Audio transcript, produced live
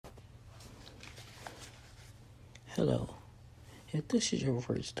Hello. If this is your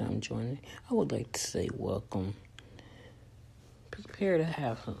first time joining, I would like to say welcome. Prepare to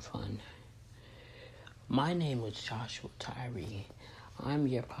have some fun. My name is Joshua Tyree. I'm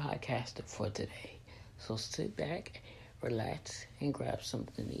your podcaster for today. So sit back, relax, and grab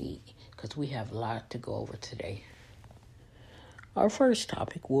something to eat because we have a lot to go over today. Our first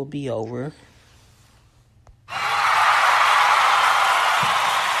topic will be over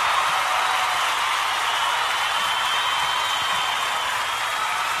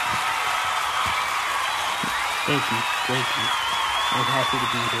Thank you. I'm happy to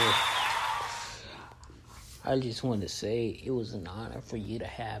be here. I just want to say it was an honor for you to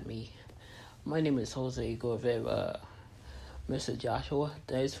have me. My name is Jose Guevara. Mr. Joshua,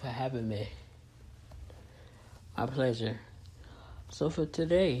 thanks for having me. My pleasure. So for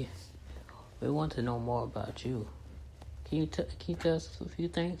today, we want to know more about you. Can you tell us a few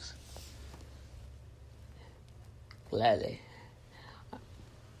things? Gladly.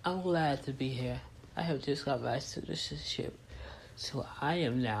 I'm glad to be here. I have just got back to the ship, so I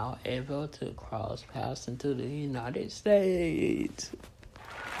am now able to cross paths into the United States.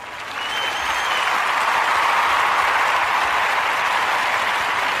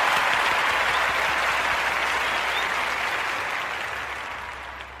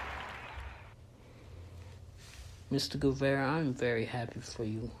 Mr. Guevara, I'm very happy for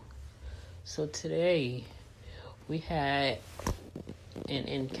you. So today, we had an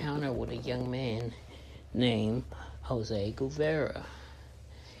encounter with a young man named Jose Guevara.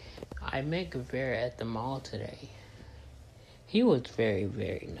 I met Guevara at the mall today. He was very,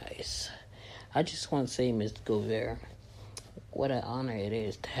 very nice. I just want to say, Mr. Guevara, what an honor it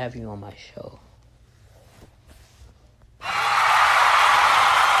is to have you on my show.